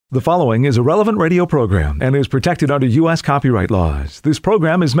The following is a relevant radio program and is protected under U.S. copyright laws. This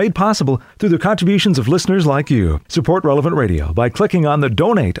program is made possible through the contributions of listeners like you. Support Relevant Radio by clicking on the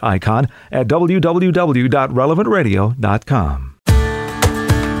donate icon at www.relevantradio.com.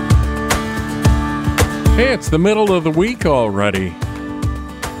 Hey, it's the middle of the week already.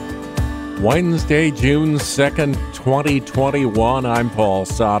 Wednesday, June 2nd, 2021. I'm Paul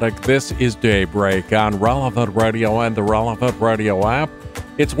Sadek. This is Daybreak on Relevant Radio and the Relevant Radio app.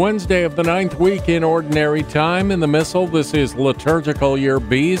 It's Wednesday of the 9th week in Ordinary Time. In the Missal, this is Liturgical Year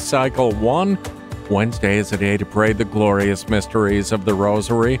B, Cycle 1. Wednesday is a day to pray the glorious mysteries of the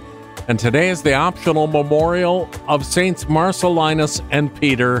Rosary. And today is the optional memorial of Saints Marcellinus and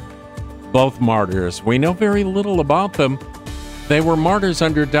Peter, both martyrs. We know very little about them. They were martyrs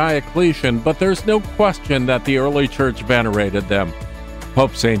under Diocletian, but there's no question that the early church venerated them.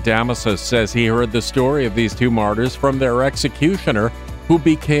 Pope St. Damasus says he heard the story of these two martyrs from their executioner, who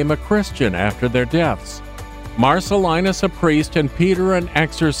became a Christian after their deaths. Marcellinus, a priest, and Peter, an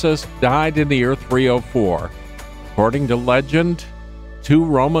exorcist, died in the year 304. According to legend, two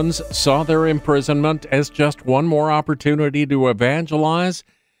Romans saw their imprisonment as just one more opportunity to evangelize,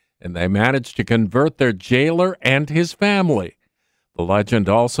 and they managed to convert their jailer and his family. The legend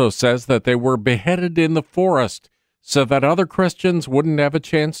also says that they were beheaded in the forest so that other Christians wouldn't have a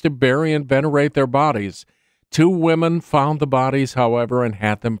chance to bury and venerate their bodies. Two women found the bodies, however, and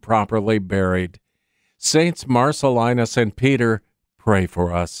had them properly buried. Saints Marcellinus and Peter, pray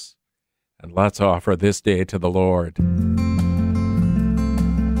for us. And let's offer this day to the Lord.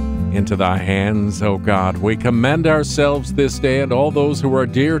 Into thy hands, O God, we commend ourselves this day and all those who are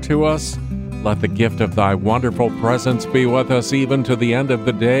dear to us. Let the gift of thy wonderful presence be with us even to the end of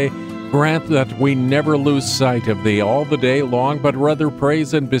the day. Grant that we never lose sight of thee all the day long, but rather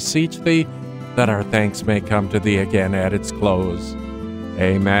praise and beseech thee, that our thanks may come to thee again at its close.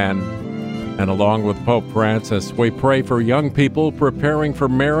 Amen. And along with Pope Francis, we pray for young people preparing for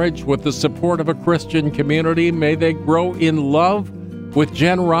marriage with the support of a Christian community. May they grow in love with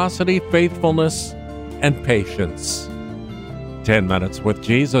generosity, faithfulness, and patience. 10 Minutes with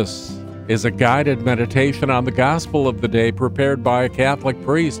Jesus is a guided meditation on the gospel of the day prepared by a Catholic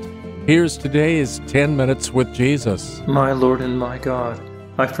priest. Here's today's 10 Minutes with Jesus. My Lord and my God,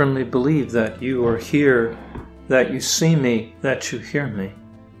 I firmly believe that you are here, that you see me, that you hear me.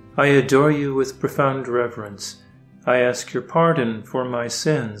 I adore you with profound reverence. I ask your pardon for my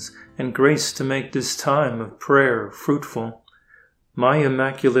sins and grace to make this time of prayer fruitful. My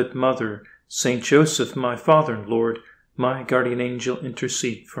Immaculate Mother, Saint Joseph, my Father and Lord, my guardian angel,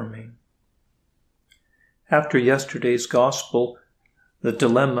 intercede for me. After yesterday's gospel, the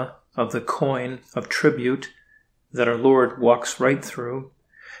dilemma of the coin of tribute that our Lord walks right through,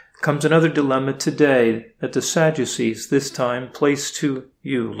 comes another dilemma today that the Sadducees this time place to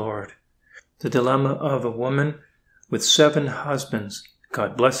you, Lord. The dilemma of a woman with 7 husbands,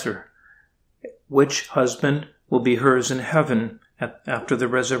 God bless her. Which husband will be hers in heaven after the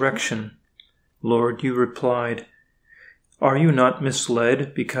resurrection? Lord, you replied, are you not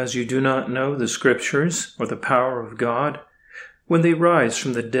misled because you do not know the Scriptures or the power of God? When they rise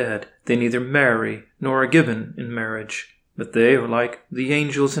from the dead, they neither marry nor are given in marriage, but they are like the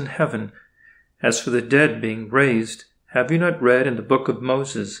angels in heaven. As for the dead being raised, have you not read in the book of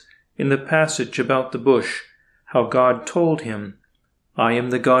Moses, in the passage about the bush, how God told him, I am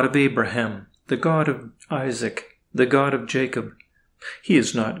the God of Abraham, the God of Isaac, the God of Jacob. He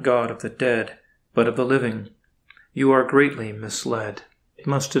is not God of the dead, but of the living. You are greatly misled. It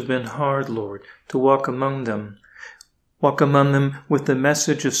must have been hard, Lord, to walk among them with the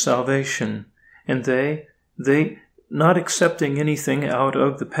message of salvation, and they, not accepting anything out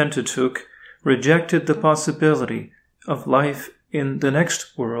of the Pentateuch, rejected the possibility of life in the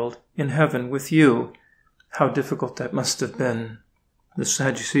next world, in heaven with you. How difficult that must have been. The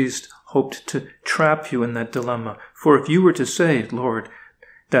Sadducees hoped to trap you in that dilemma, for if you were to say, Lord,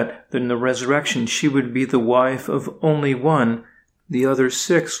 that in the resurrection she would be the wife of only one, the other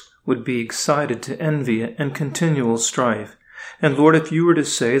 6 would be excited to envy and continual strife. And Lord, if you were to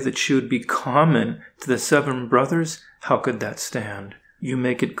say that she would be common to the 7 brothers, how could that stand? You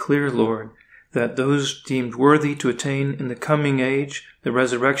make it clear, Lord, that those deemed worthy to attain in the coming age the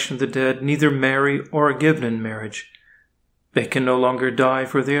resurrection of the dead neither marry or are given in marriage. They can no longer die,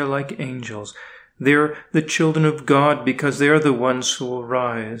 for they are like angels. They are the children of God because they are the ones who will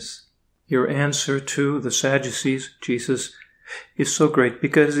rise. Your answer to the Sadducees, Jesus, is so great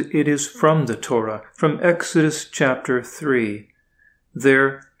because it is from the Torah, from Exodus chapter 3.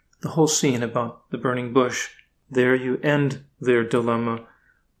 There, the whole scene about the burning bush, there you end their dilemma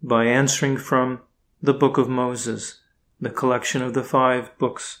by answering from the book of Moses. the collection of the 5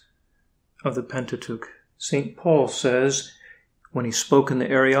 books of the Pentateuch. St. Paul says, when he spoke in the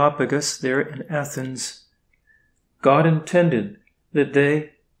Areopagus there in Athens, God intended that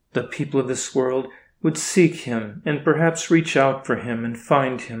they, the people of this world, would seek him and perhaps reach out for him and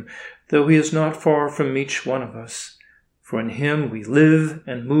find him, though he is not far from each one of us. For in him we live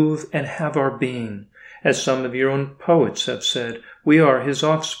and move and have our being. As some of your own poets have said, we are his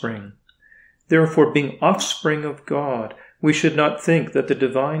offspring. Therefore, being offspring of God, we should not think that the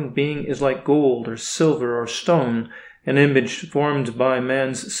divine being is like gold or silver or stone, an image formed by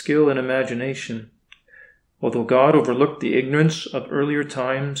man's skill and imagination. Although God overlooked the ignorance of earlier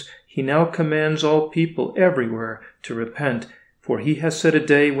times, he now commands all people everywhere to repent, for he has set a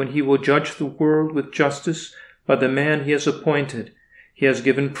day when he will judge the world with justice by the man he has appointed. He has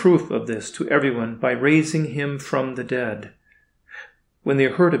given proof of this to everyone by raising him from the dead. When they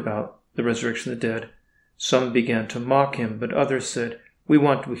heard about the resurrection of the dead, some began to mock him, but others said, "We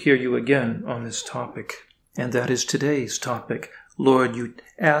want to hear you again on this topic." And that is today's topic. Lord, you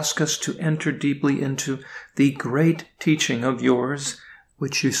ask us to enter deeply into the great teaching of yours,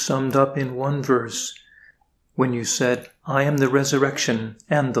 which you summed up in one verse, when you said, "I am the resurrection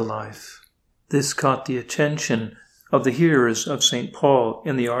and the life." This caught the attention of the hearers of St. Paul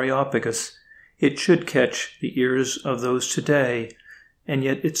in the Areopagus. It should catch the ears of those today, and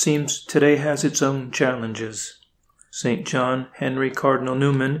yet it seems today has its own challenges. St. John Henry Cardinal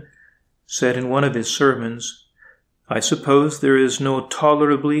Newman said in one of his sermons, "I suppose there is no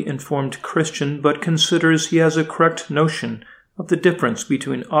tolerably informed Christian but considers he has a correct notion of the difference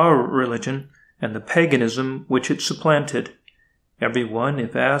between our religion and the paganism which it supplanted. Every one,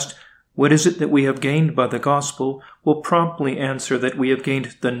 if asked, 'What is it that we have gained by the gospel?' will promptly answer that we have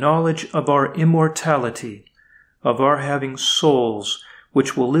gained the knowledge of our immortality, of our having souls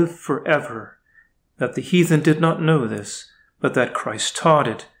which will live forever, that the heathen did not know this, but that Christ taught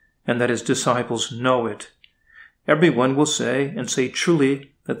it, and that his disciples know it. Everyone will say, and say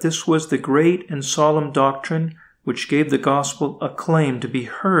truly, that this was the great and solemn doctrine which gave the gospel a claim to be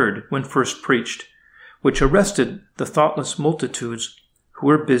heard when first preached, which arrested the thoughtless multitudes who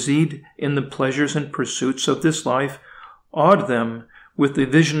were busied in the pleasures and pursuits of this life, awed them with the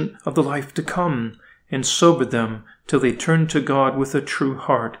vision of the life to come, and sobered them till they turned to God with a true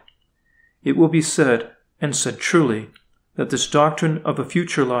heart. It will be said, and said truly, that this doctrine of a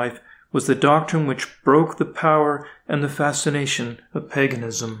future life was the doctrine which broke the power and the fascination of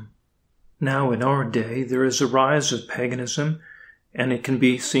paganism. Now in our day there is a rise of paganism, and it can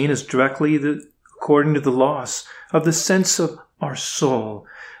be seen as directly according to the loss of the sense of our soul,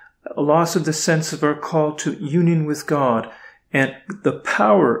 a loss of the sense of our call to union with God, and the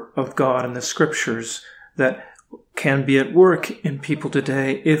power of God in the Scriptures that can be at work in people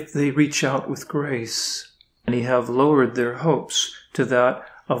today if they reach out with grace. Many have lowered their hopes to that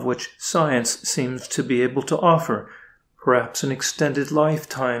of which science seems to be able to offer, perhaps an extended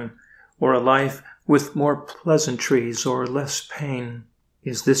lifetime, or a life with more pleasantries or less pain.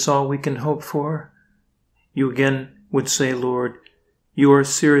 Is this all we can hope for? You again would say, Lord, you are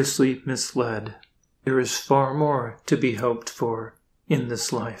seriously misled. There is far more to be hoped for in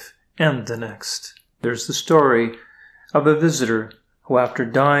this life and the next. There's the story of a visitor who, after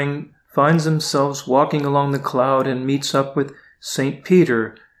dying, finds themselves walking along the cloud and meets up with St.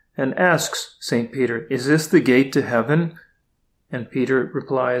 Peter and asks St. Peter, "Is this the gate to heaven?" And Peter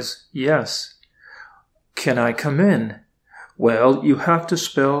replies, "Yes." "Can I come in?" "Well, you have to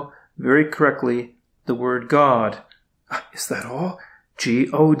spell very correctly the word God." "Is that all?"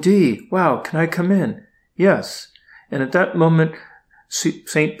 G-O-D. "Wow, can I come in?" "Yes." And at that moment,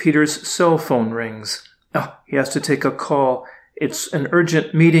 St. Peter's cell phone rings. He has to take a call. It's an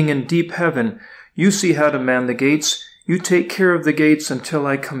urgent meeting in deep heaven. "You see how to man the gates. You take care of the gates until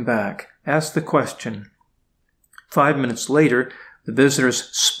I come back. Ask the question." 5 minutes later, the visitor's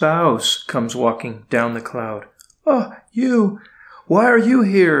spouse comes walking down the cloud. "Oh, you! Why are you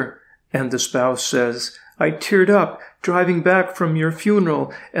here?" And the spouse says, "I teared up driving back from your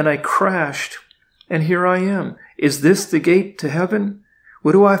funeral, and I crashed. And here I am. Is this the gate to heaven?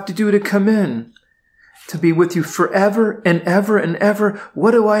 What do I have to do to come in? To be with you forever and ever and ever?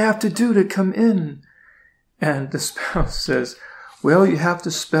 What do I have to do to come in?" And the spouse says, "Well, you have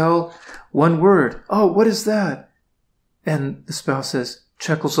to spell one word." "Oh, what is that?" And the spouse says,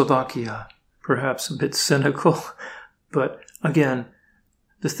 "Czechoslovakia." Perhaps a bit cynical, but again,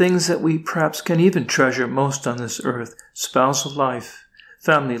 the things that we perhaps can even treasure most on this earth, spousal life,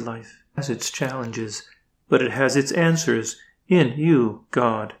 family life, has its challenges, but it has its answers in you,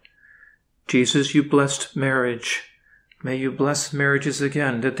 God. Jesus, you blessed marriage. May you bless marriages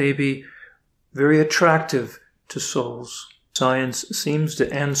again, that they be very attractive to souls. Science seems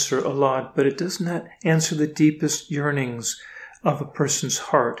to answer a lot, but it does not answer the deepest yearnings of a person's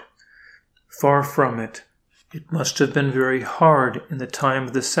heart. Far from it. It must have been very hard in the time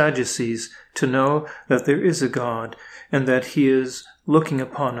of the Sadducees to know that there is a God and that He is looking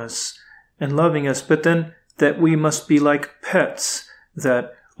upon us and loving us, but then that we must be like pets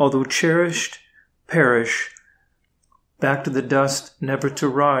that, although cherished, perish, back to the dust, never to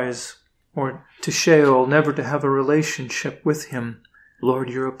rise, or to Sheol, never to have a relationship with Him. Lord,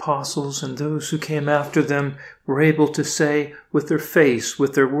 your apostles and those who came after them were able to say with their face,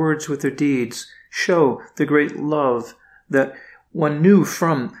 with their words, with their deeds, show the great love that one knew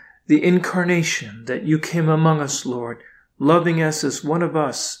from the incarnation, that you came among us, Lord, loving us as one of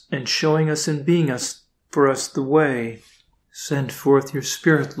us and showing us and being us for us the way. Send forth your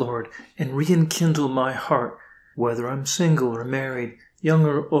Spirit, Lord, and rekindle my heart, whether I'm single or married, young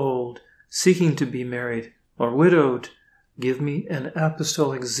or old, seeking to be married or widowed. Give me an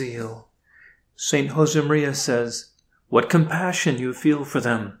apostolic zeal. St. Josemaria says, what compassion you feel for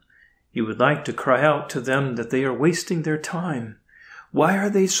them. You would like to cry out to them that they are wasting their time. Why are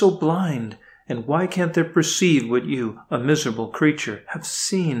they so blind? And why can't they perceive what you, a miserable creature, have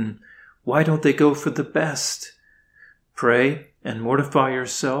seen? Why don't they go for the best? Pray and mortify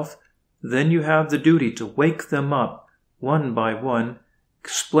yourself. Then you have the duty to wake them up, one by one,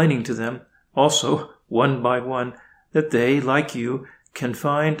 explaining to them, also, one by one, that they, like you, can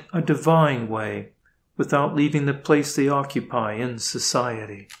find a divine way without leaving the place they occupy in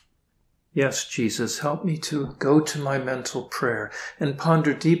society. Yes, Jesus, help me to go to my mental prayer and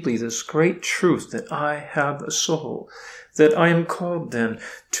ponder deeply this great truth that I have a soul, that I am called then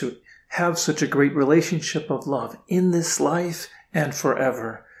to have such a great relationship of love in this life and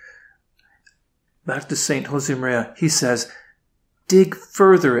forever. Back to St. Josemaria, he says, dig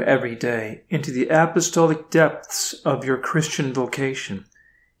further every day into the apostolic depths of your Christian vocation.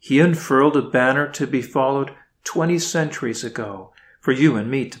 He unfurled a banner to be followed 20 centuries ago, for you and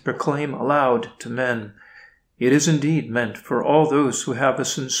me to proclaim aloud to men. It is indeed meant for all those who have a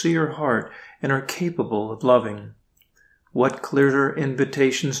sincere heart and are capable of loving. What clearer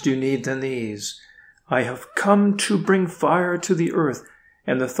invitations do you need than these? I have come to bring fire to the earth,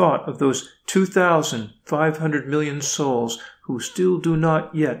 and the thought of those 2,500 million souls who still do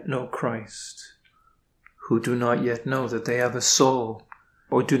not yet know Christ, who do not yet know that they have a soul,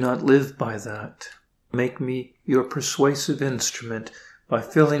 or do not live by that. Make me your persuasive instrument by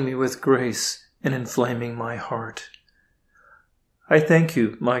filling me with grace and inflaming my heart. I thank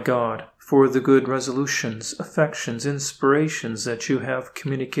you, my God, for the good resolutions, affections, inspirations that you have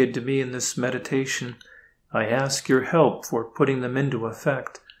communicated to me in this meditation. I ask your help for putting them into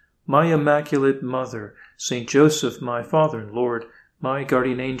effect. My Immaculate Mother, Saint Joseph, my Father and Lord, my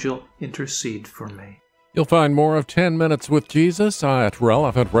guardian angel, intercede for me. You'll find more of 10 Minutes with Jesus at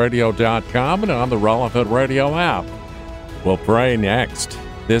relevantradio.com and on the Relevant Radio app. We'll pray next.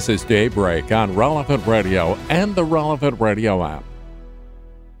 This is Daybreak on Relevant Radio and the Relevant Radio app.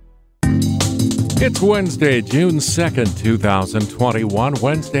 It's Wednesday, June 2nd, 2021,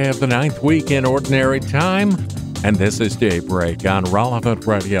 Wednesday of the 9th week in Ordinary Time, and this is Daybreak on Relevant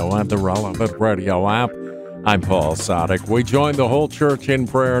Radio and the Relevant Radio app. I'm Paul Sadek. We join the whole church in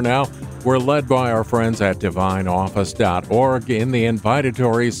prayer now. We're led by our friends at divineoffice.org in the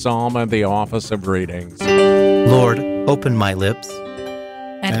invitatory psalm and the office of readings. Lord, open my lips,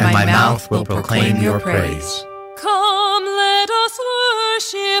 and my mouth will proclaim your praise. Come, let us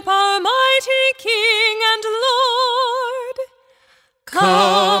worship our mighty King and Lord.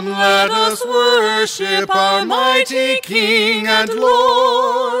 Come, let us worship our mighty King and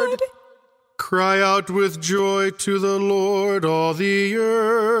Lord. Cry out with joy to the Lord, all the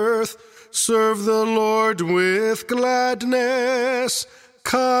earth. Serve the Lord with gladness.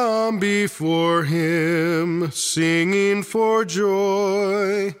 Come before him, singing for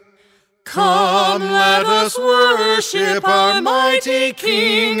joy. Come, let us worship our mighty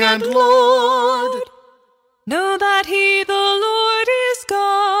King and Lord. Know that he, the Lord, is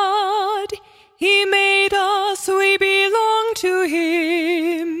God. He made us, we belong to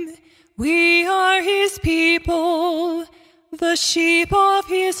him. We are his people, the sheep of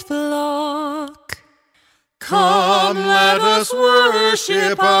his flock. Come, let us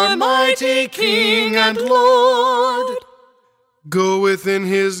worship our mighty King and Lord. Go within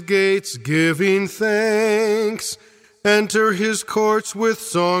his gates giving thanks. Enter his courts with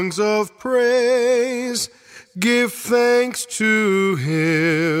songs of praise. Give thanks to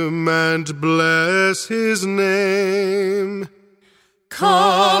him and bless his name.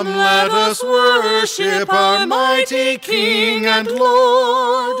 Come, let us worship our mighty King and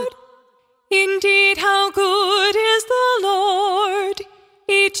Lord. Indeed, how good is the Lord!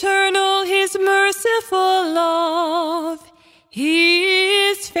 Eternal his merciful love. He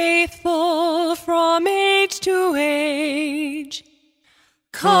is faithful from age to age.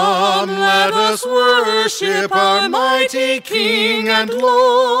 Come, let us worship our mighty King and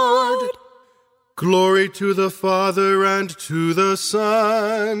Lord. Glory to the Father, and to the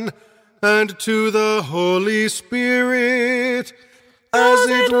Son, and to the Holy Spirit, as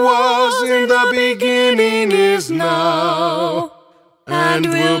it was in the beginning, is now, and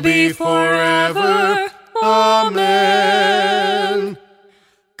will be forever. Amen.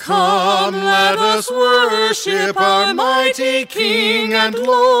 Come, let us worship our mighty King and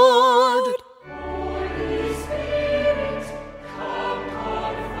Lord. Holy Spirit, come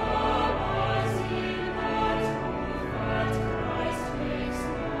confirm us in that truth that Christ makes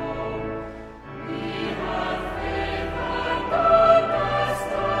known. We have faith and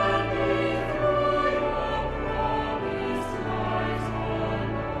understanding through your promised lives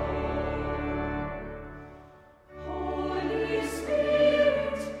unknown. Holy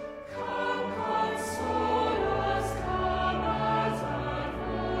Spirit, come console us, come as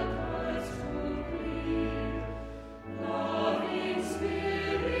advocates to plead. Loving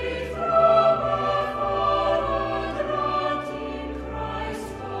Spirit from afar, granting Christ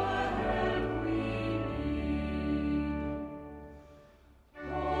the help we need.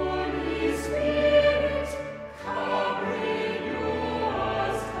 Holy Spirit, come renew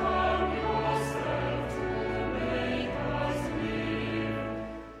us, come yourself to make us live.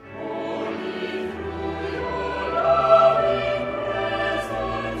 Only through your loving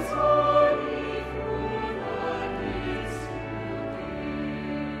presence, only through the gifts you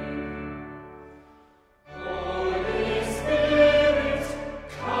give. Holy Spirit,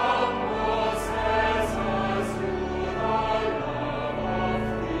 come possess us through the love of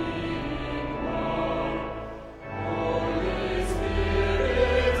being one. Holy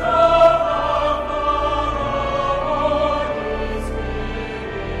Spirit of the Holy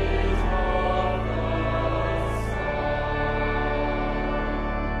Spirit of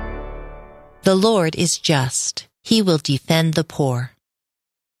The Lord is just. He will defend the poor.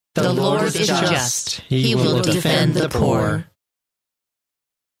 The Lord is just. He will defend the poor.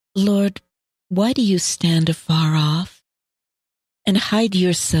 Lord, why do you stand afar off and hide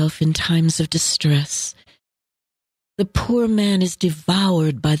yourself in times of distress? The poor man is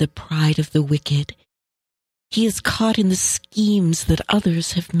devoured by the pride of the wicked. He is caught in the schemes that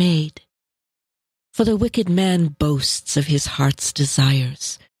others have made. For the wicked man boasts of his heart's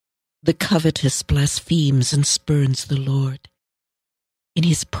desires. The covetous blasphemes and spurns the Lord. In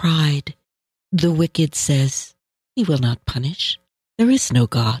his pride, the wicked says, "He will not punish. There is no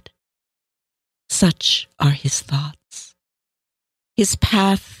God." Such are his thoughts. His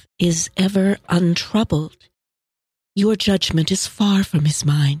path is ever untroubled. Your judgment is far from his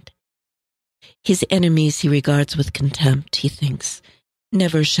mind. His enemies he regards with contempt. He thinks,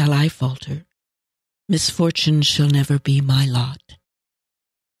 "Never shall I falter. Misfortune shall never be my lot."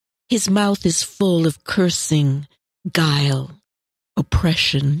 His mouth is full of cursing, guile,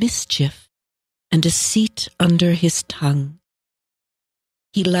 oppression, mischief, and deceit under his tongue.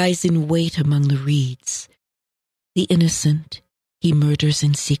 He lies in wait among the reeds. The innocent he murders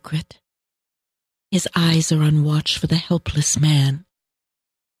in secret. His eyes are on watch for the helpless man.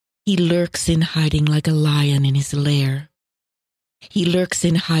 He lurks in hiding like a lion in his lair. He lurks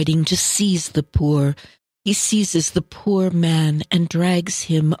in hiding to seize the poor. He seizes the poor man and drags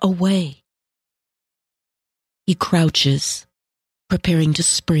him away. He crouches, preparing to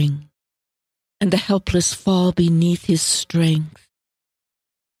spring, and the helpless fall beneath his strength.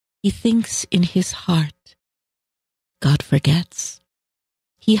 He thinks in his heart, God forgets.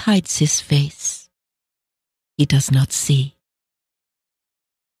 He hides his face. He does not see.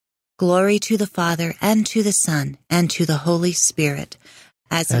 Glory to the Father, and to the Son, and to the Holy Spirit,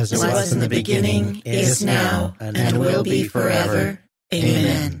 as it was in the beginning, is now, and will be forever.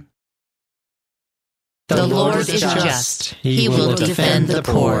 Amen. The Lord is just. He will defend the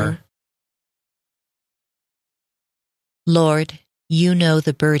poor. Lord, you know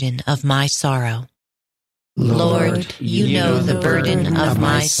the burden of my sorrow. Lord, you know the burden of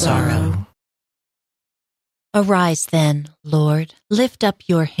my sorrow. Arise then, Lord, lift up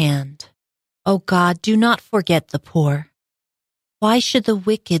your hand. O God, do not forget the poor. Why should the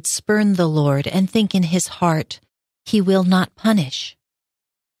wicked spurn the Lord and think in his heart, he will not punish?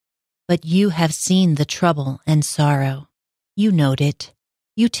 But you have seen the trouble and sorrow. You note it.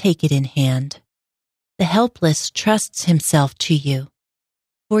 You take it in hand. The helpless trusts himself to you,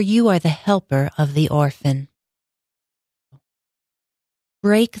 for you are the helper of the orphan.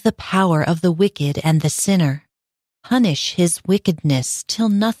 Break the power of the wicked and the sinner. Punish his wickedness till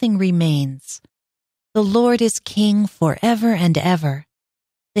nothing remains. The Lord is king forever and ever.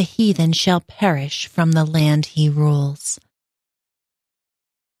 The heathen shall perish from the land he rules.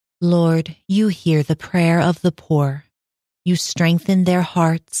 Lord, you hear the prayer of the poor. You strengthen their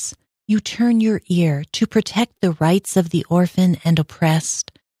hearts. You turn your ear to protect the rights of the orphan and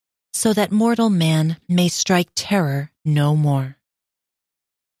oppressed, so that mortal man may strike terror no more.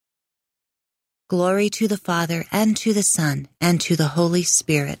 Glory to the Father, and to the Son, and to the Holy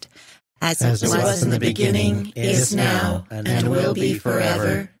Spirit, as it was in the beginning, is now, and will be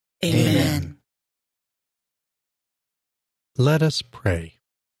forever. Amen. Let us pray.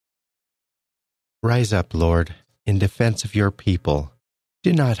 Rise up, Lord, in defense of your people.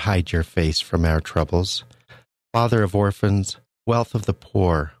 Do not hide your face from our troubles. Father of orphans, wealth of the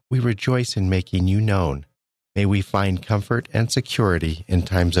poor, we rejoice in making you known. May we find comfort and security in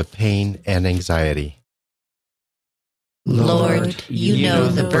times of pain and anxiety. Lord, you know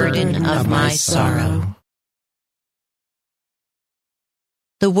the burden of my sorrow.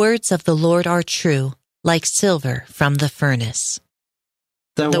 The words of the Lord are true, like silver from the furnace.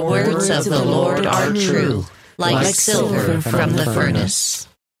 The words of the Lord are true, like silver from the furnace.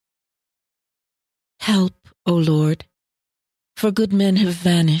 Help, O Lord, for good men have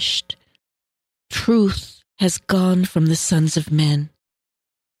vanished. Truth has gone from the sons of men.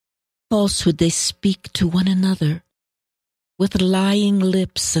 Falsehood they speak to one another, with lying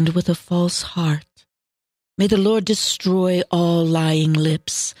lips and with a false heart. May the Lord destroy all lying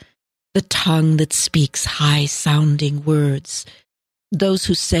lips, the tongue that speaks high-sounding words, those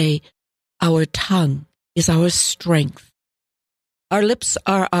who say, "Our tongue is our strength. Our lips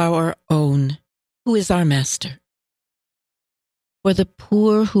are our own. Who is our master?" For the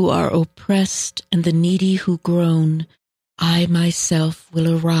poor who are oppressed and the needy who groan, I myself will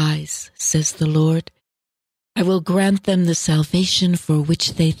arise, says the Lord. I will grant them the salvation for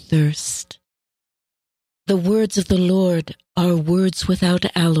which they thirst. The words of the Lord are words without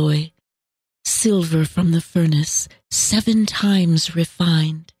alloy, silver from the furnace, 7 times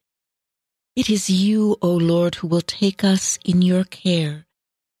refined. It is you, O Lord, who will take us in your care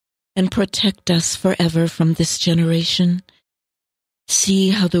and protect us forever from this generation. See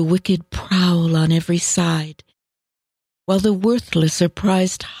how the wicked prowl on every side, while the worthless are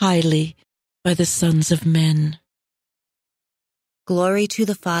prized highly by the sons of men. Glory to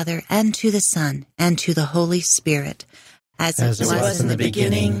the Father, and to the Son, and to the Holy Spirit, as it was in the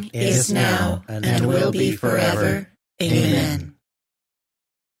beginning, is now, and will be forever. Amen.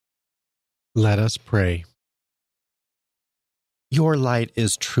 Let us pray. Your light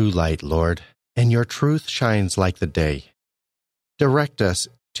is true light, Lord, and your truth shines like the day. Direct us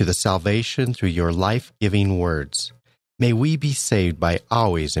to the salvation through your life-giving words. May we be saved by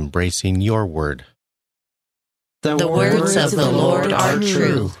always embracing your word. The words of the Lord are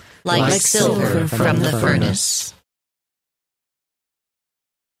true, like silver from the furnace.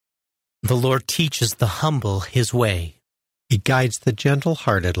 The Lord teaches the humble his way. He guides the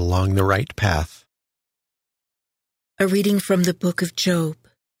gentle-hearted along the right path. A reading from the book of Job.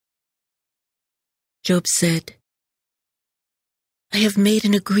 Job said, I have made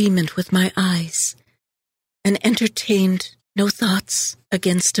an agreement with my eyes, and entertained no thoughts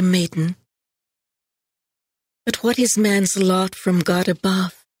against a maiden. But what is man's lot from God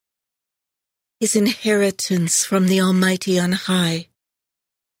above? His inheritance from the Almighty on high?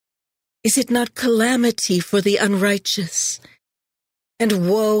 Is it not calamity for the unrighteous, and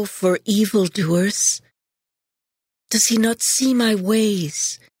woe for evildoers? Does he not see my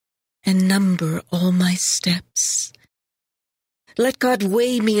ways, and number all my steps? Let God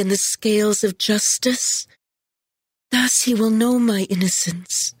weigh me in the scales of justice. Thus he will know my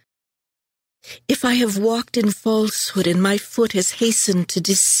innocence. If I have walked in falsehood and my foot has hastened to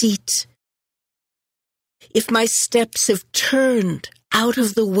deceit, if my steps have turned out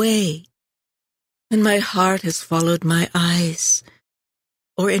of the way, and my heart has followed my eyes,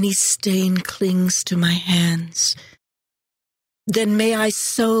 or any stain clings to my hands, then may I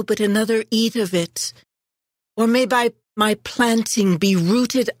sow, but another eat of it, or may my planting be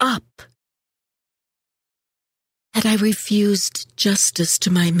rooted up. Had I refused justice to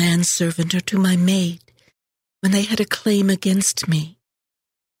my manservant or to my maid when they had a claim against me?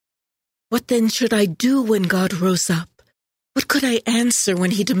 What then should I do when God rose up? What could I answer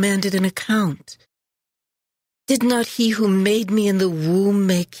when he demanded an account? Did not he who made me in the womb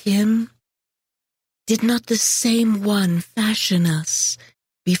make him? Did not the same one fashion us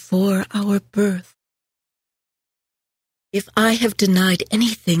before our birth? If I have denied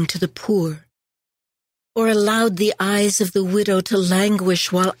anything to the poor, or allowed the eyes of the widow to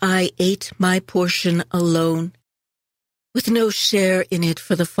languish while I ate my portion alone, with no share in it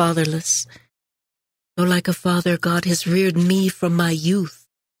for the fatherless. Though like a father, God has reared me from my youth,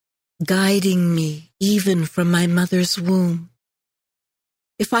 guiding me even from my mother's womb.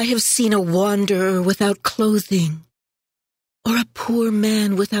 If I have seen a wanderer without clothing, or a poor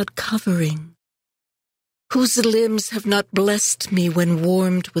man without covering, whose limbs have not blessed me when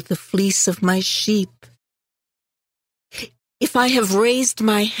warmed with the fleece of my sheep, if I have raised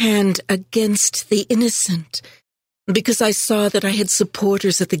my hand against the innocent, because I saw that I had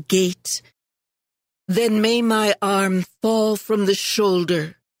supporters at the gate, then may my arm fall from the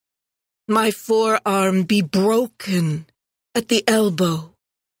shoulder, my forearm be broken at the elbow,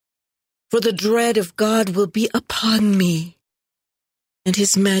 for the dread of God will be upon me, and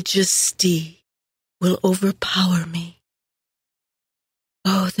his majesty will overpower me.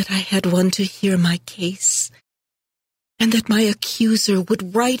 Oh, that I had one to hear my case, and that my accuser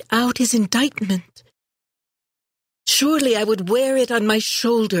would write out his indictment. Surely I would wear it on my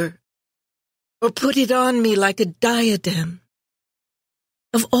shoulder, or put it on me like a diadem.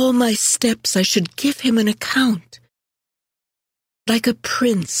 Of all my steps I should give him an account. Like a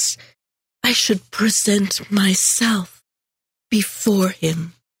prince, I should present myself before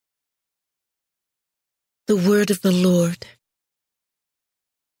him. The word of the Lord.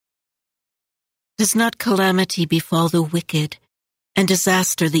 Does not calamity befall the wicked, and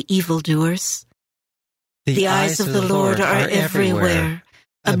disaster the evildoers? The eyes of the Lord are everywhere,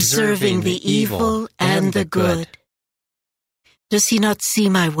 observing the evil and the good. Does he not see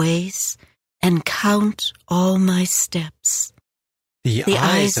my ways, and count all my steps? The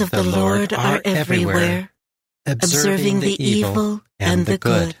eyes of the Lord are everywhere, observing the evil and the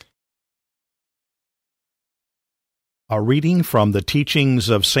good. A reading from the teachings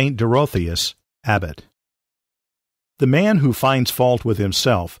of St. Dorotheus, Abbot. The man who finds fault with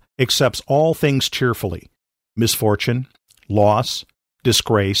himself accepts all things cheerfully, misfortune, loss,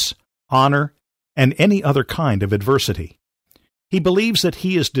 disgrace, honor, and any other kind of adversity. He believes that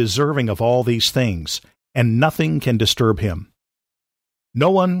he is deserving of all these things, and nothing can disturb him. No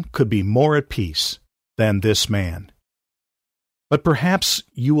one could be more at peace than this man. But perhaps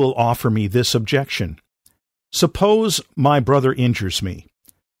you will offer me this objection. Suppose my brother injures me,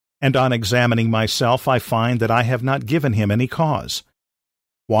 and on examining myself I find that I have not given him any cause.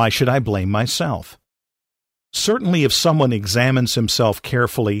 Why should I blame myself? Certainly if someone examines himself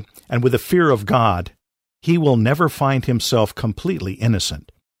carefully and with a fear of God, he will never find himself completely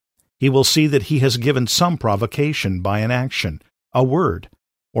innocent. He will see that he has given some provocation by an action, a word,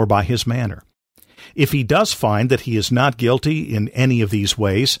 or by his manner. If he does find that he is not guilty in any of these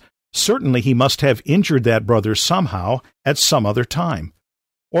ways, certainly he must have injured that brother somehow at some other time,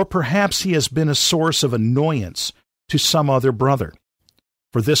 or perhaps he has been a source of annoyance to some other brother.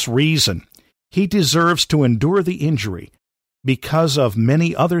 For this reason, he deserves to endure the injury because of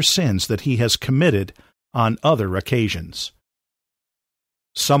many other sins that he has committed on other occasions.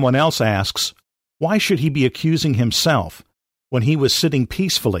 Someone else asks, why should he be accusing himself when he was sitting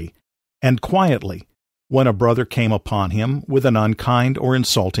peacefully and quietly when a brother came upon him with an unkind or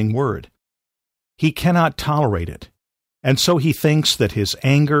insulting word? He cannot tolerate it, and so he thinks that his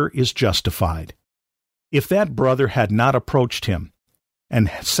anger is justified. If that brother had not approached him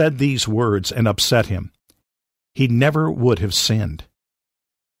and said these words and upset him, he never would have sinned.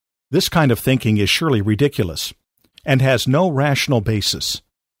 This kind of thinking is surely ridiculous and has no rational basis,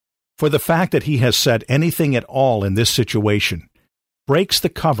 for the fact that he has said anything at all in this situation breaks the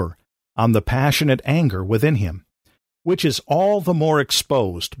cover on the passionate anger within him, which is all the more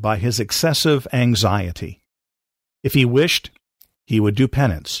exposed by his excessive anxiety. If he wished, he would do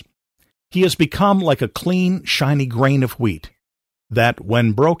penance. He has become like a clean, shiny grain of wheat that,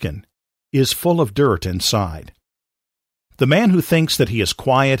 when broken, is full of dirt inside. The man who thinks that he is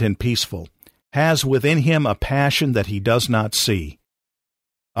quiet and peaceful has within him a passion that he does not see.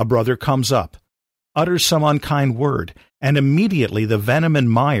 A brother comes up, utters some unkind word, and immediately the venom and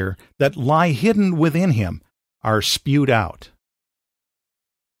mire that lie hidden within him are spewed out.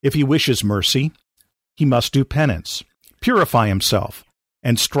 If he wishes mercy, he must do penance, purify himself,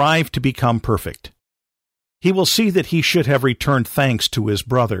 and strive to become perfect. He will see that he should have returned thanks to his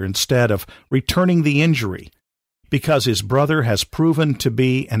brother instead of returning the injury, because his brother has proven to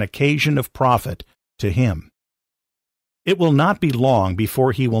be an occasion of profit to him. It will not be long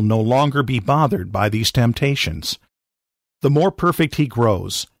before he will no longer be bothered by these temptations. The more perfect he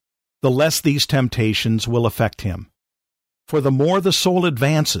grows, the less these temptations will affect him. For the more the soul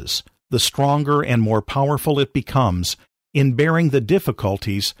advances, the stronger and more powerful it becomes in bearing the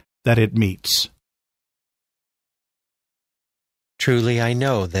difficulties that it meets. Truly I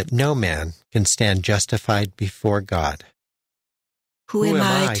know that no man can stand justified before God. Who am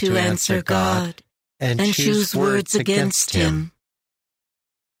I to answer God and choose words against him?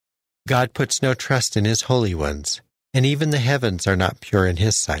 God puts no trust in his holy ones, and even the heavens are not pure in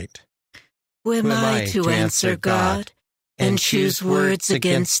his sight. Who am I to answer God and choose words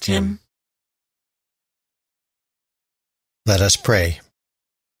against him? Let us pray.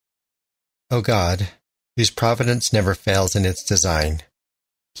 O God, whose providence never fails in its design,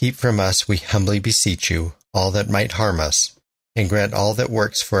 keep from us, we humbly beseech you, all that might harm us, and grant all that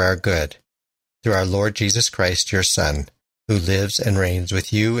works for our good, through our Lord Jesus Christ, your Son, who lives and reigns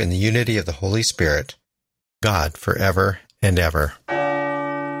with you in the unity of the Holy Spirit, God forever and ever.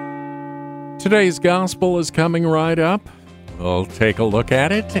 Today's gospel is coming right up. We'll take a look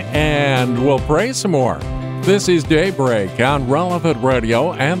at it, and we'll pray some more. This is Daybreak on Relevant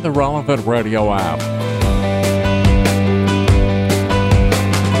Radio and the Relevant Radio app.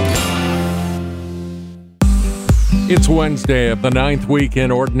 It's Wednesday of the 9th week in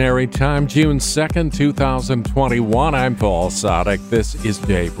Ordinary Time, June 2nd, 2021. I'm Paul Sadek. This is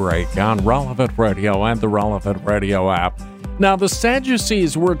Daybreak on Relevant Radio and the Relevant Radio app. Now, the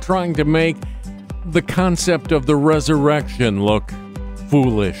Sadducees were trying to make the concept of the resurrection look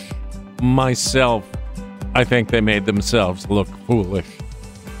foolish. I think they made themselves look foolish.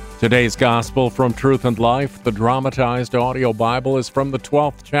 Today's Gospel from Truth and Life, the dramatized audio Bible, is from the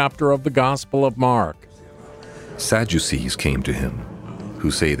 12th chapter of the Gospel of Mark. Sadducees came to him, who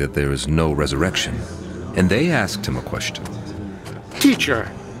say that there is no resurrection, and they asked him a question.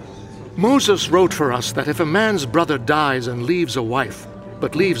 Teacher, Moses wrote for us that if a man's brother dies and leaves a wife,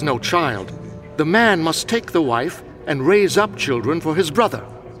 but leaves no child, the man must take the wife and raise up children for his brother.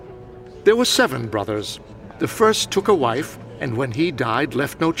 There were 7 brothers. The first took a wife, and when he died,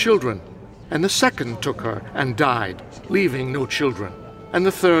 left no children. And the second took her and died, leaving no children. And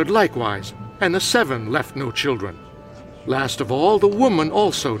the third likewise. And the 7 left no children. Last of all, the woman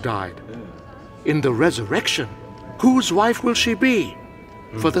also died. In the resurrection, whose wife will she be?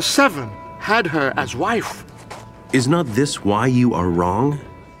 For the 7 had her as wife. Is not this why you are wrong?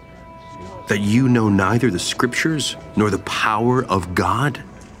 That you know neither the Scriptures nor the power of God?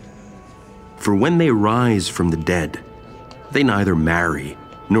 For when they rise from the dead, they neither marry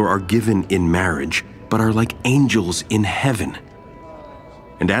nor are given in marriage, but are like angels in heaven.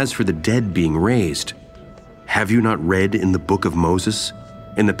 And as for the dead being raised, have you not read in the book of Moses,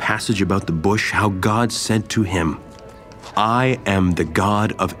 in the passage about the bush, how God said to him, I am the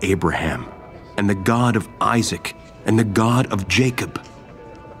God of Abraham, and the God of Isaac, and the God of Jacob.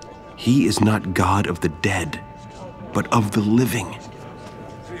 He is not God of the dead, but of the living.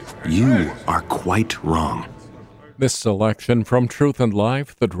 You are quite wrong. This selection from Truth and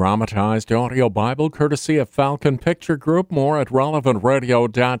Life, the dramatized audio Bible, courtesy of Falcon Picture Group. More at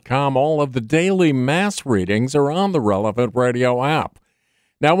relevantradio.com. All of the daily Mass readings are on the Relevant Radio app.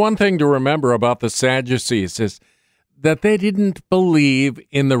 Now, one thing to remember about the Sadducees is that they didn't believe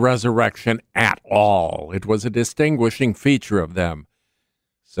in the resurrection at all. It was a distinguishing feature of them.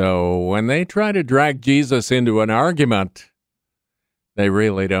 So when they try to drag Jesus into an argument, they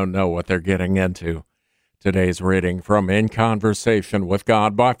really don't know what they're getting into. Today's reading from In Conversation with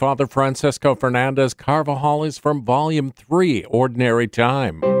God by Father Francisco Fernandez Carvajal is from Volume 3, Ordinary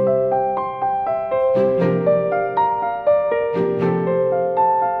Time.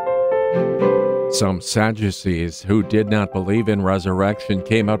 Some Sadducees who did not believe in resurrection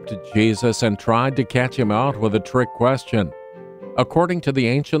came up to Jesus and tried to catch him out with a trick question. According to the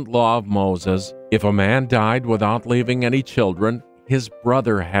ancient law of Moses, if a man died without leaving any children, his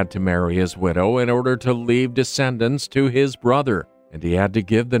brother had to marry his widow in order to leave descendants to his brother, and he had to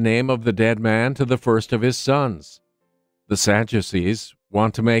give the name of the dead man to the first of his sons. The Sadducees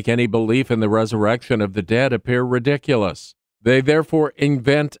want to make any belief in the resurrection of the dead appear ridiculous. They therefore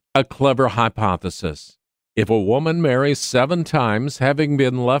invent a clever hypothesis. If a woman marries 7 times, having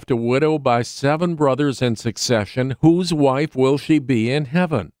been left a widow by 7 brothers in succession, whose wife will she be in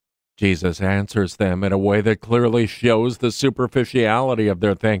heaven? Jesus answers them in a way that clearly shows the superficiality of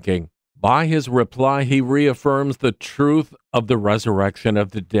their thinking. By his reply, he reaffirms the truth of the resurrection of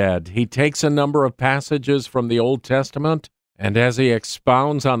the dead. He takes a number of passages from the Old Testament, and as he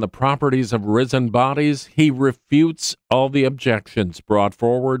expounds on the properties of risen bodies, he refutes all the objections brought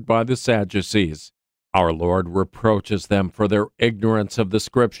forward by the Sadducees. Our Lord reproaches them for their ignorance of the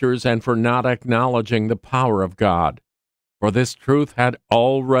Scriptures and for not acknowledging the power of God. For this truth had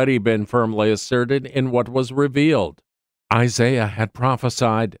already been firmly asserted in what was revealed. Isaiah had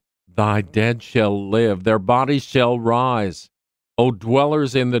prophesied, Thy dead shall live, their bodies shall rise. O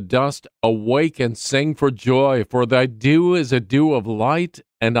dwellers in the dust, awake and sing for joy, for thy dew is a dew of light,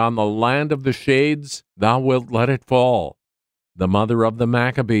 and on the land of the shades thou wilt let it fall. The mother of the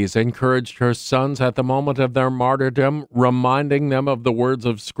Maccabees encouraged her sons at the moment of their martyrdom, reminding them of the words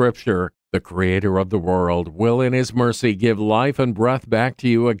of Scripture. The Creator of the world will in His mercy give life and breath back to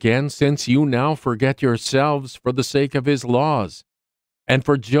you again, since you now forget yourselves for the sake of His laws. And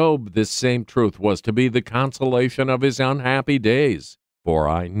for Job this same truth was to be the consolation of his unhappy days. For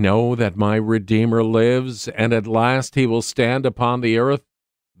I know that my Redeemer lives, and at last He will stand upon the earth.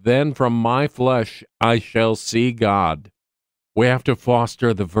 Then from my flesh I shall see God. We have to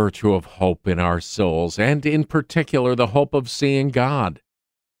foster the virtue of hope in our souls, and in particular the hope of seeing God.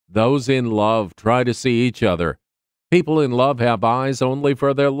 Those in love try to see each other. People in love have eyes only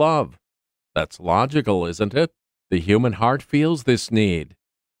for their love. That's logical, isn't it? The human heart feels this need.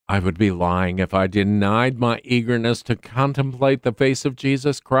 I would be lying if I denied my eagerness to contemplate the face of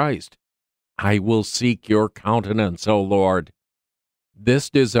Jesus Christ. I will seek your countenance, O Lord. This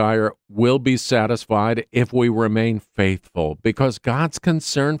desire will be satisfied if we remain faithful, because God's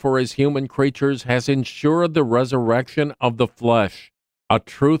concern for His human creatures has ensured the resurrection of the flesh, a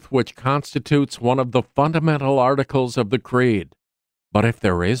truth which constitutes one of the fundamental articles of the Creed. But if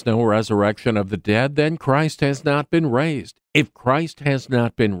there is no resurrection of the dead, then Christ has not been raised. If Christ has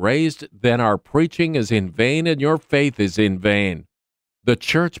not been raised, then our preaching is in vain and your faith is in vain. The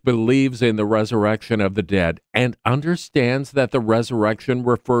Church believes in the resurrection of the dead and understands that the resurrection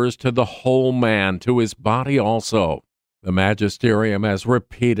refers to the whole man, to his body also. The Magisterium has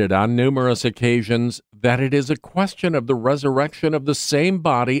repeated on numerous occasions that it is a question of the resurrection of the same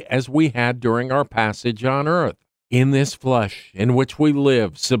body as we had during our passage on earth. In this flesh in which we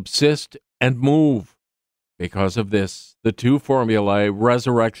live, subsist, and move. Because of this, the two formulae,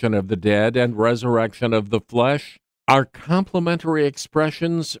 resurrection of the dead and resurrection of the flesh, are complementary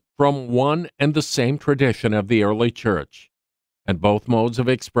expressions from one and the same tradition of the early Church, and both modes of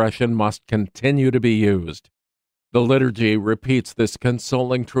expression must continue to be used. The liturgy repeats this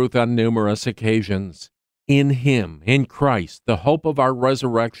consoling truth on numerous occasions. In Him, in Christ, the hope of our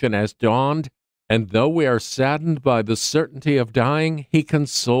resurrection has dawned, and though we are saddened by the certainty of dying, He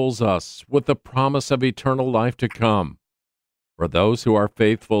consoles us with the promise of eternal life to come. For those who are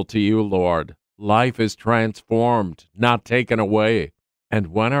faithful to you, Lord, life is transformed, not taken away.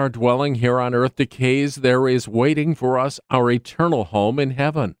 And when our dwelling here on earth decays, there is waiting for us our eternal home in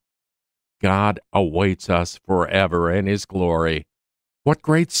heaven. God awaits us forever in His glory. What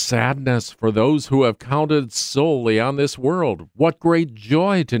great sadness for those who have counted solely on this world. What great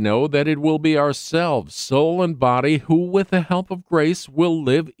joy to know that it will be ourselves, soul and body, who with the help of grace will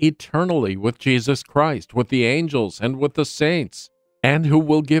live eternally with Jesus Christ, with the angels and with the saints, and who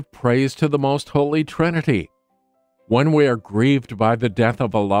will give praise to the most holy Trinity. When we are grieved by the death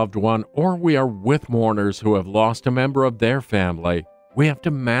of a loved one, or we are with mourners who have lost a member of their family, we have to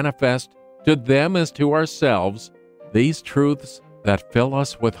manifest to them as to ourselves these truths that fill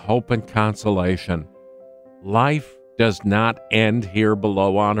us with hope and consolation. Life does not end here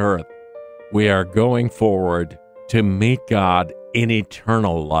below on earth. We are going forward to meet God in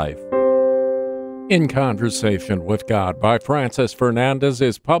eternal life. In Conversation with God by Francis Fernandez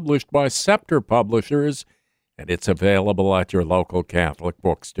is published by Scepter Publishers, and it's available at your local Catholic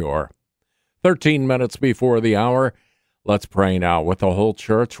bookstore. 13 minutes before the hour, let's pray now with the whole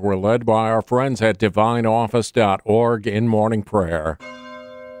church. We're led by our friends at divineoffice.org in morning prayer.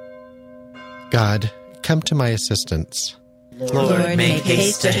 God, come to my assistance. Lord, make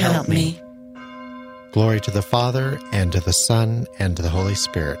haste to help me. Glory to the Father, and to the Son, and to the Holy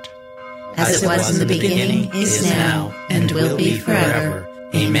Spirit. As it was in the beginning, is now, and will be forever.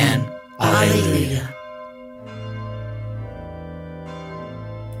 Amen. Alleluia.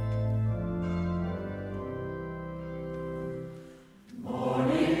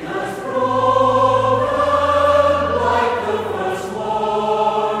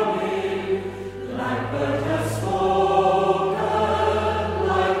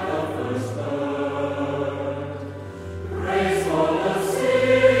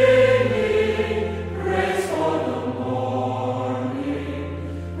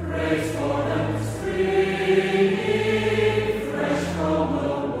 Praise for them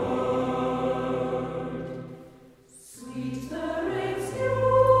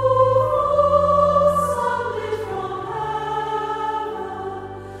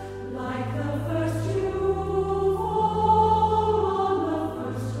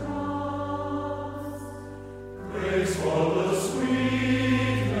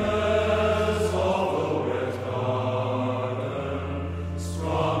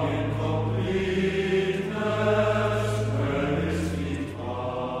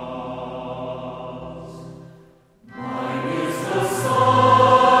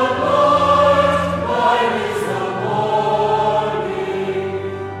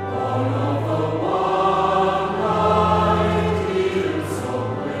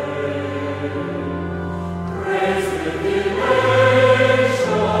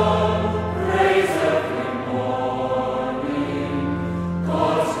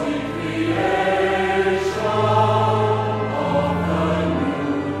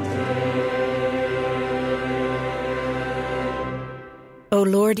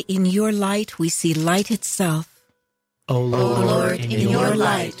in your light we see light itself. O Lord, in your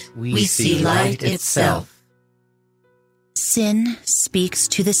light we see light itself. Sin speaks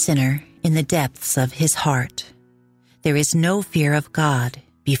to the sinner in the depths of his heart. There is no fear of God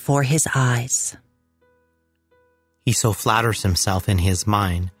before his eyes. He so flatters himself in his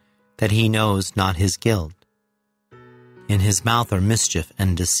mind that he knows not his guilt. In his mouth are mischief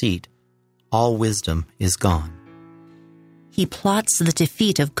and deceit. All wisdom is gone. He plots the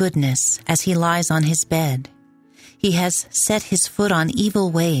defeat of goodness as he lies on his bed. He has set his foot on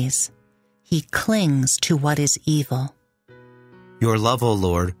evil ways. He clings to what is evil. Your love, O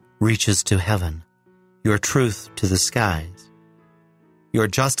Lord, reaches to heaven, your truth to the skies. Your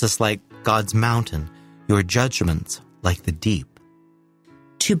justice like God's mountain, your judgments like the deep.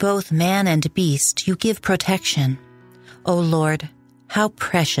 To both man and beast you give protection. O Lord, how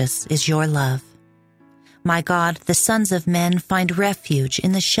precious is your love. My God, the sons of men find refuge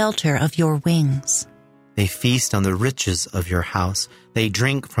in the shelter of your wings. They feast on the riches of your house. They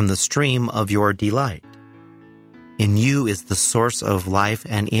drink from the stream of your delight. In you is the source of life,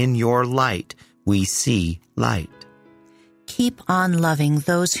 and in your light we see light. Keep on loving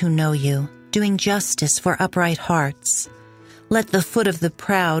those who know you, doing justice for upright hearts. Let the foot of the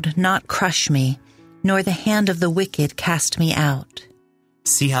proud not crush me, nor the hand of the wicked cast me out.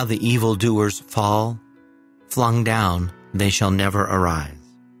 See how the evildoers fall? Flung down, they shall never arise.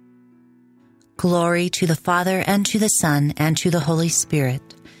 Glory to the Father, and to the Son, and to the Holy Spirit,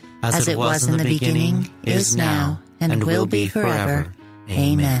 as it was in the beginning, is now, and will be forever.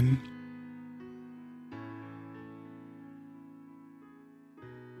 Amen.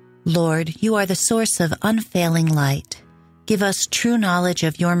 Lord, you are the source of unfailing light. Give us true knowledge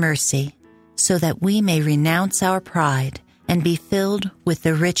of your mercy, so that we may renounce our pride and be filled with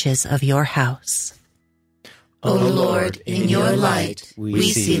the riches of your house. O Lord, in your light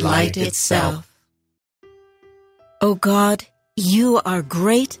we see light itself. O God, you are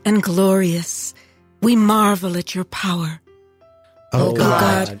great and glorious. We marvel at your power. O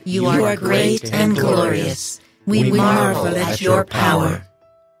God, you are great and glorious. We marvel at your power.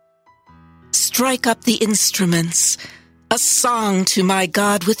 Strike up the instruments, a song to my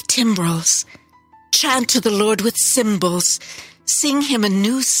God with timbrels. Chant to the Lord with cymbals. Sing him a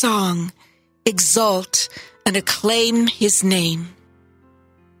new song. Exalt and acclaim his name.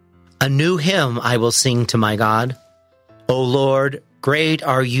 A new hymn I will sing to my God. O Lord, great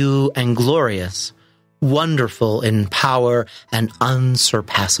are you and glorious, wonderful in power and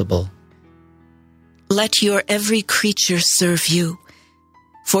unsurpassable. Let your every creature serve you,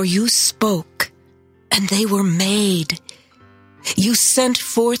 for you spoke, and they were made. You sent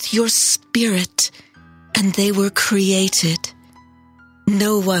forth your Spirit, and they were created.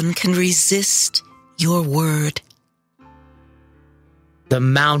 No one can resist your word. The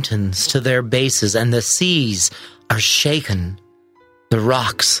mountains to their bases and the seas are shaken. The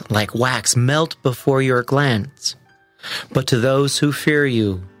rocks, like wax, melt before your glance. But to those who fear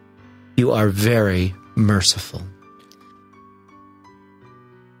you, you are very merciful.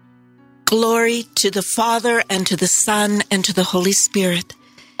 Glory to the Father, and to the Son, and to the Holy Spirit.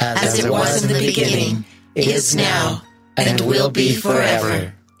 As it was in the beginning, is now, and will be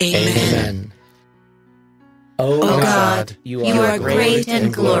forever. Amen. O God, you are great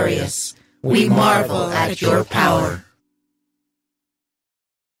and glorious. We marvel at your power.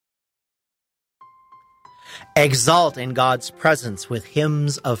 Exalt in God's presence with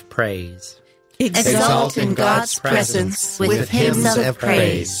hymns of praise. Exalt in God's presence with hymns of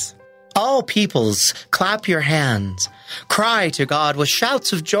praise. All peoples, clap your hands. Cry to God with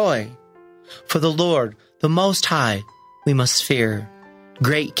shouts of joy. For the Lord, the Most High, we must fear,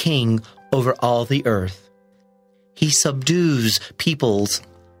 great King over all the earth. He subdues peoples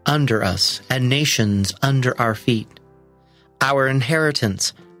under us and nations under our feet. Our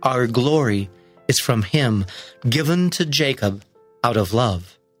inheritance, our glory, is from him, given to Jacob out of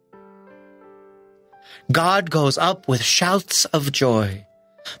love. God goes up with shouts of joy.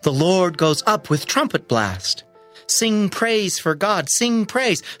 The Lord goes up with trumpet blast. Sing praise for God, sing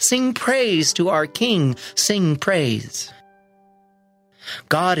praise to our King, sing praise.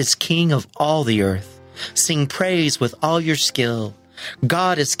 God is King of all the earth. Sing praise with all your skill.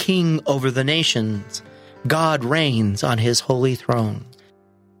 God is King over the nations. God reigns on his holy throne.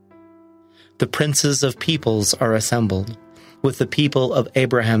 The princes of peoples are assembled with the people of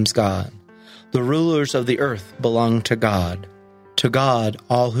Abraham's God. The rulers of the earth belong to God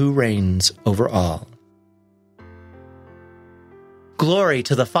all who reigns over all. Glory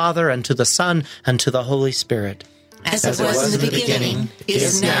to the Father, and to the Son, and to the Holy Spirit. As it was in the beginning,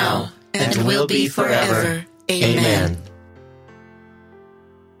 is now, and will be forever. Amen.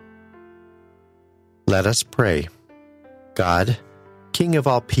 Let us pray. God, King of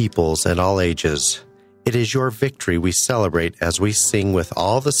all peoples and all ages, it is your victory we celebrate as we sing with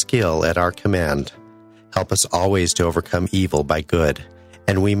all the skill at our command. Help us always to overcome evil by good,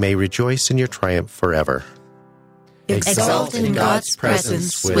 and we may rejoice in your triumph forever. Exalt in God's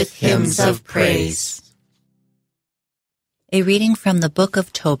presence with hymns of praise. A reading from the book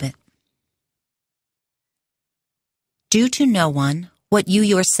of Tobit. Do to no one what you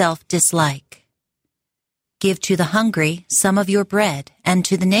yourself dislike. Give to the hungry some of your bread, and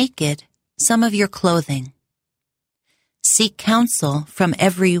to the naked some of your clothing. Seek counsel from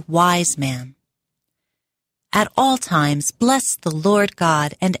every wise man. At all times bless the Lord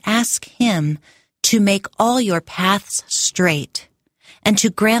God and ask him to make all your paths straight and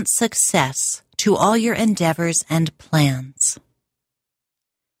to grant success to all your endeavors and plans.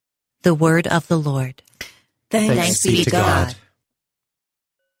 The word of the Lord. Thanks be to God.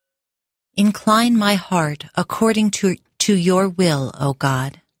 Incline my heart according to your will, O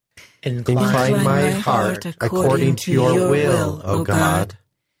God. Incline my heart according to your will, O God.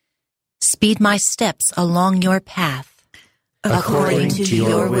 Speed my steps along your path, according to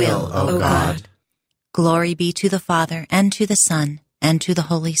your will, O God. Glory be to the Father, and to the Son, and to the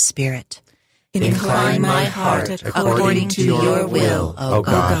Holy Spirit. Incline my heart according to your will, O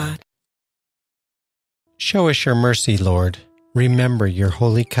God. Show us your mercy, Lord. Remember your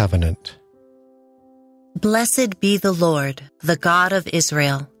holy covenant. Blessed be the Lord, the God of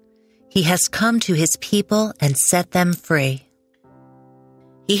Israel. He has come to his people and set them free.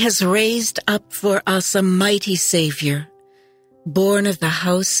 He has raised up for us a mighty Savior, born of the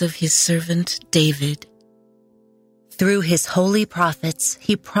house of his servant David. Through his holy prophets,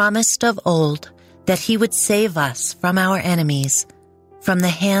 he promised of old that he would save us from our enemies, from the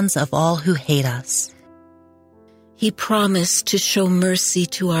hands of all who hate us. He promised to show mercy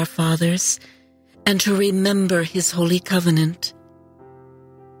to our fathers and to remember his holy covenant.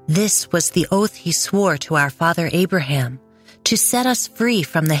 This was the oath he swore to our father Abraham, to set us free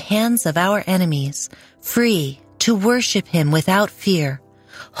from the hands of our enemies, free to worship him without fear,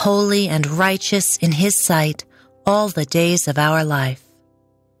 holy and righteous in his sight all the days of our life.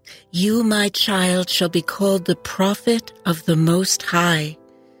 You, my child, shall be called the prophet of the Most High,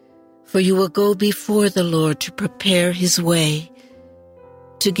 for you will go before the Lord to prepare his way,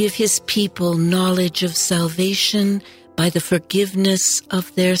 to give his people knowledge of salvation by the forgiveness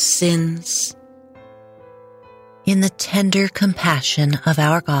of their sins. In the tender compassion of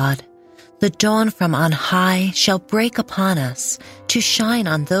our God, the dawn from on high shall break upon us to shine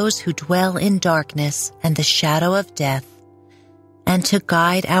on those who dwell in darkness and the shadow of death, and to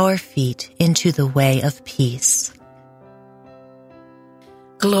guide our feet into the way of peace.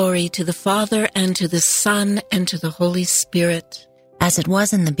 Glory to the Father, and to the Son, and to the Holy Spirit. As it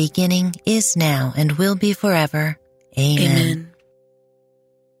was in the beginning, is now, and will be forever. Amen. Amen.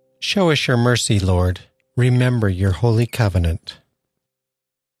 Show us your mercy, Lord. Remember your holy covenant.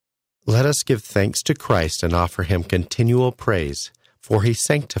 Let us give thanks to Christ and offer him continual praise, for he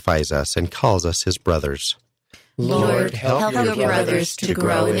sanctifies us and calls us his brothers. Lord, help your brothers to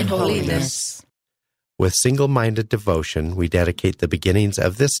grow in holiness. With single-minded devotion, we dedicate the beginnings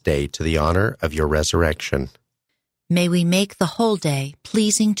of this day to the honor of your resurrection. May we make the whole day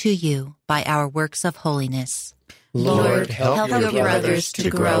pleasing to you by our works of holiness. Lord, help your brothers to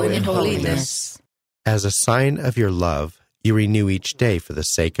grow in holiness. As a sign of your love, you renew each day for the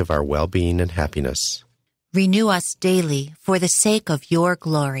sake of our well-being and happiness. Renew us daily for the sake of your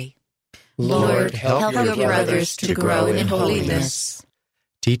glory. Lord, help your brothers to grow in holiness.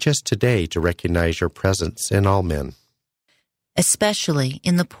 Teach us today to recognize your presence in all men, especially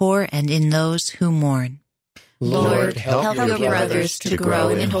in the poor and in those who mourn. Lord, help your brothers to grow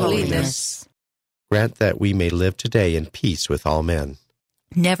in holiness. Grant that we may live today in peace with all men,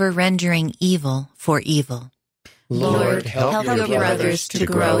 never rendering evil for evil. Lord, help your brothers to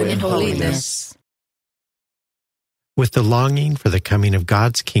grow in holiness. With the longing for the coming of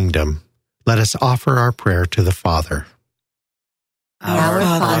God's kingdom, let us offer our prayer to the Father. Our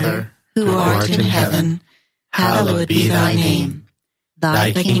Father, who art in heaven, hallowed be thy name.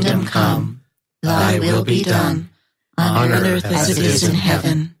 Thy kingdom come, thy will be done, on earth as it is in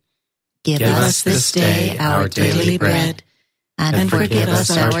heaven. Give us this day our daily bread, and forgive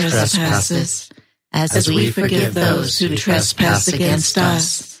us our trespasses, as we forgive those who trespass against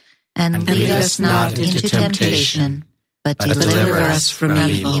us. And lead us not into temptation, but deliver us from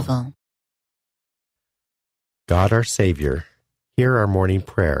evil. God our Savior, hear our morning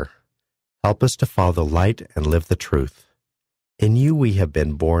prayer. Help us to follow the light and live the truth. In you we have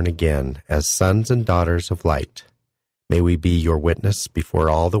been born again as sons and daughters of light. May we be your witness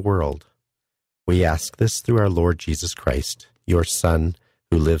before all the world. We ask this through our Lord Jesus Christ, your Son,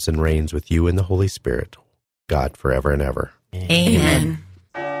 who lives and reigns with you in the Holy Spirit, God forever and ever. Amen.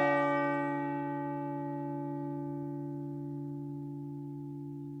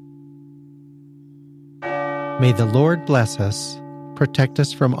 May the Lord bless us, protect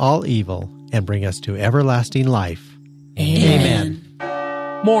us from all evil, and bring us to everlasting life. Amen.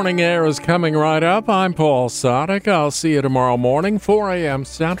 Morning Air is coming right up. I'm Paul Sadek. I'll see you tomorrow morning, 4 a.m.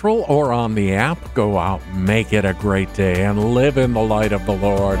 Central, or on the app. Go out, make it a great day, and live in the light of the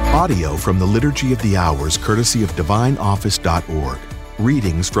Lord. Audio from the Liturgy of the Hours, courtesy of DivineOffice.org.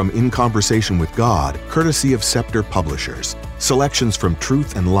 Readings from In Conversation with God, courtesy of Scepter Publishers. Selections from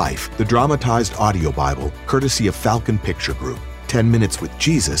Truth and Life, the dramatized audio Bible, courtesy of Falcon Picture Group. 10 Minutes with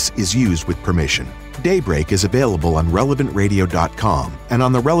Jesus is used with permission. Daybreak is available on relevantradio.com and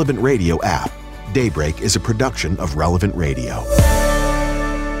on the Relevant Radio app. Daybreak is a production of Relevant Radio.